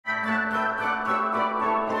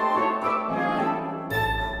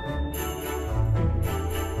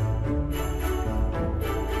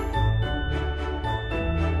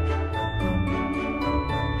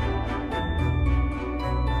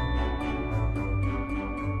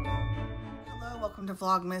to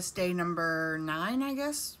Vlogmas day number 9, I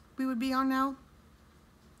guess we would be on now.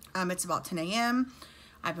 It's about 10 a.m.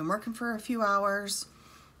 I've been working for a few hours.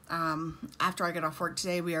 After I get off work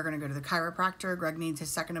today, we are going to go to the chiropractor. Greg needs his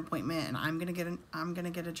second appointment, and I'm gonna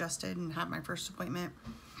get adjusted and have my first appointment.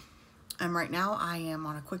 And right now I am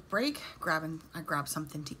on a quick break. I grabbed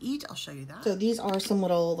something to eat. I'll show you that. So these are some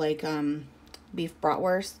little like beef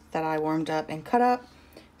bratwurst that I warmed up and cut up,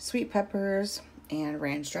 sweet peppers and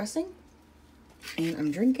ranch dressing. And I'm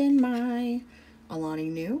drinking my Alani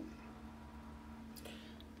Nu.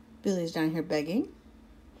 Billy's down here begging.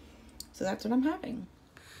 So that's what I'm having.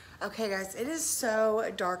 Okay guys, it is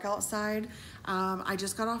so dark outside. I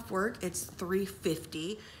just got off work. It's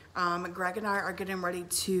 3:50. Greg and I are getting ready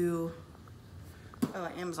to, oh,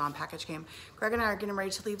 an Amazon package came. Greg and I are getting ready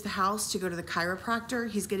to leave the house to go to the chiropractor.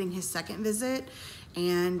 He's getting his second visit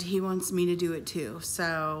and he wants me to do it too.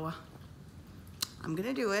 So I'm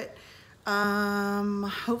gonna do it.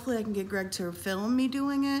 Hopefully I can get Greg to film me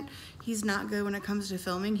doing it. He's not good when it comes to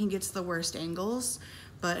filming. He gets the worst angles,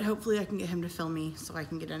 but hopefully I can get him to film me so I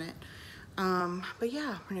can get in it. But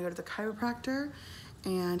yeah, we're gonna go to the chiropractor,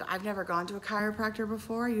 and I've never gone to a chiropractor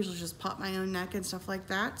before. I usually just pop my own neck and stuff like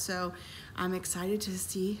that. So I'm excited to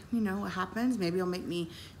see, you know, what happens. Maybe it'll make me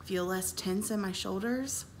feel less tense in my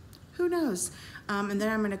shoulders. Who knows? And then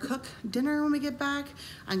I'm gonna cook dinner when we get back.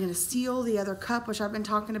 I'm gonna seal the other cup, which I've been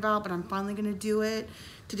talking about, but I'm finally gonna do it.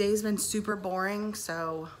 Today's been super boring,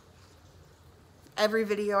 so every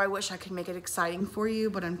video I wish I could make it exciting for you,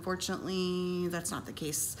 but unfortunately that's not the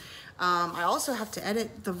case. I also have to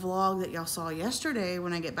edit the vlog that y'all saw yesterday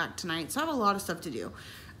when I get back tonight, so I have a lot of stuff to do.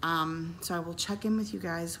 So I will check in with you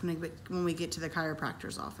guys when we get to the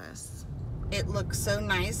chiropractor's office. It looked so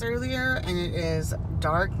nice earlier and it is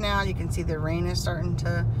dark now. You can see the rain is starting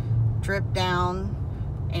to drip down,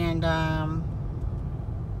 and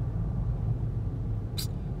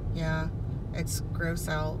yeah, it's gross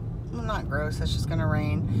out. Well, not gross, it's just gonna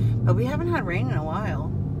rain. But we haven't had rain in a while,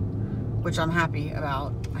 which I'm happy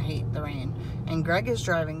about. I hate the rain. And Greg is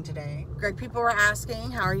driving today. Greg, people were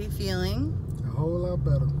asking, how are you feeling? A whole lot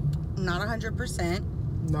better. Not 100%.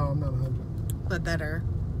 No, I'm not 100. But better.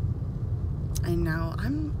 I know,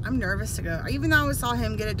 I'm nervous to go. Even though I saw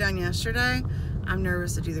him get it done yesterday, I'm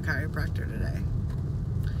nervous to do the chiropractor today.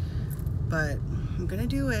 But I'm gonna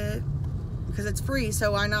do it because it's free,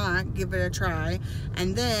 so why not give it a try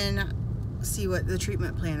and then see what the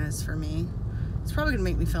treatment plan is for me. It's probably gonna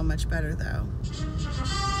make me feel much better though.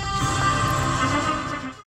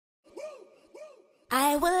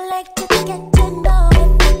 I would like to get to know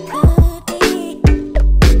if it could be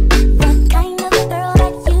the kind of girl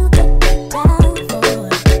that you took me down for.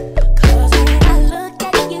 'Cause when I look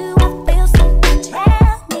at you, I feel something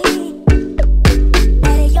tell me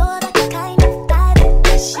that you're the kind of guy that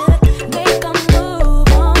I should make a move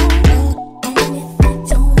on. And if I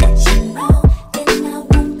don't let you know, then I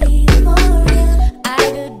won't be for real. I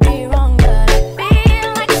could be wrong, but I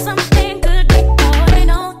feel like something could be going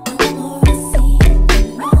on. The more I see it, the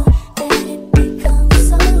more that it becomes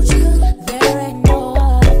so true. There ain't no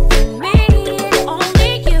other for me, it's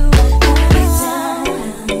only you. I wanna be down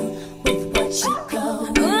with what you go.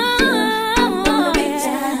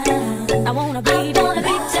 I wanna be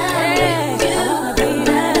down.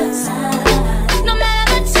 No matter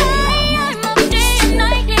the time of day and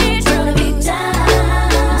night, it's gonna be down.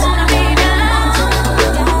 Wanna be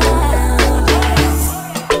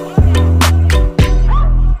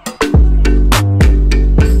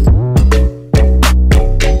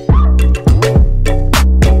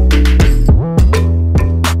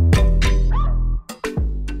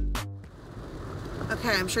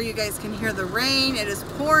Okay, I'm sure you guys can hear the rain. It is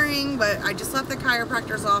pouring, but I just left the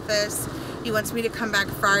chiropractor's office. He wants me to come back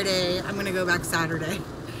Friday. I'm gonna go back Saturday.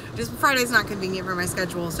 Just Friday's not convenient for my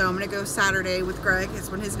schedule, so I'm gonna go Saturday with Greg. Is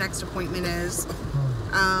when his next appointment is.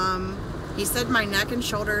 He said my neck and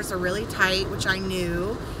shoulders are really tight, which I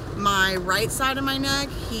knew. My right side of my neck,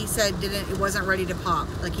 he said it wasn't ready to pop.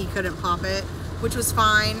 Like he couldn't pop it, which was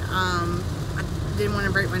fine. I didn't want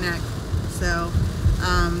to break my neck, so.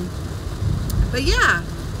 But yeah,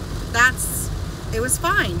 it was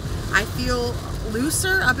fine. I feel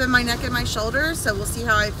looser up in my neck and my shoulders, so we'll see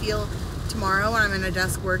how I feel tomorrow when I'm in a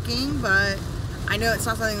desk working. But I know it's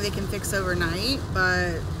not something they can fix overnight,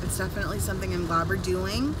 but it's definitely something I'm glad we're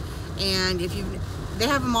doing. And they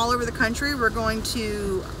have them all over the country. We're going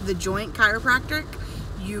to the Joint Chiropractic.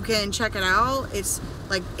 You can check it out. It's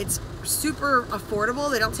super affordable.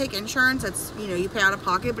 They don't take insurance. It's, you know, you pay out of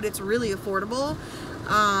pocket, but it's really affordable.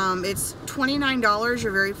 It's $29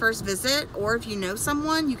 your very first visit, or if you know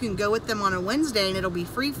someone, you can go with them on a Wednesday and it'll be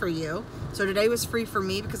free for you. So today was free for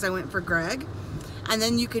me because I went for Greg. And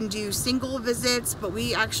then you can do single visits, but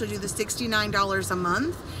we actually do the $69 a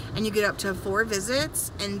month, and you get up to 4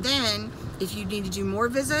 visits. And then if you need to do more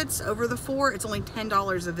visits over the 4, it's only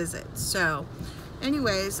 $10 a visit. So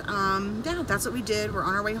anyways, yeah, that's what we did. We're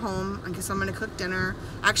on our way home. I guess I'm gonna cook dinner.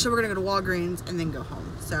 Actually, we're gonna go to Walgreens and then go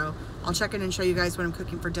home. So I'll check in and show you guys what I'm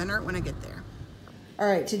cooking for dinner when I get there. All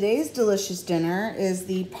right, today's delicious dinner is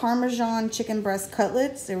the Parmesan chicken breast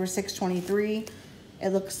cutlets. They were $6.23. It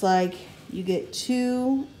looks like you get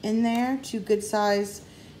 2 in there, 2 good size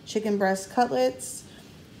chicken breast cutlets.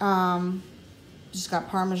 Just got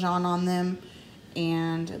Parmesan on them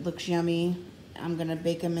and it looks yummy. I'm gonna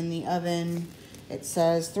bake them in the oven. It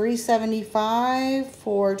says 375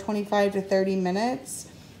 for 25 to 30 minutes.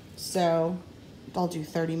 So I'll do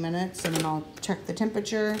 30 minutes and then I'll check the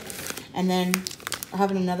temperature. And then I'm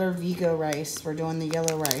having another Vigo rice. We're doing the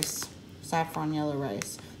yellow rice, saffron yellow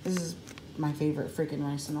rice. This is my favorite freaking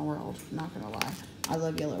rice in the world. I'm not gonna lie. I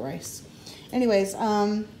love yellow rice. Anyways,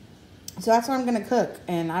 so that's what I'm gonna cook.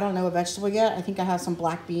 And I don't know a vegetable yet. I think I have some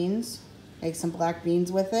black beans. Make some black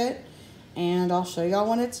beans with it. And I'll show y'all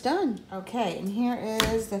when it's done. Okay, and here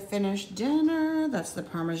is the finished dinner. That's the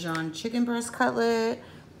Parmesan chicken breast cutlet,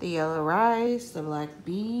 the yellow rice, the black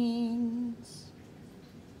beans.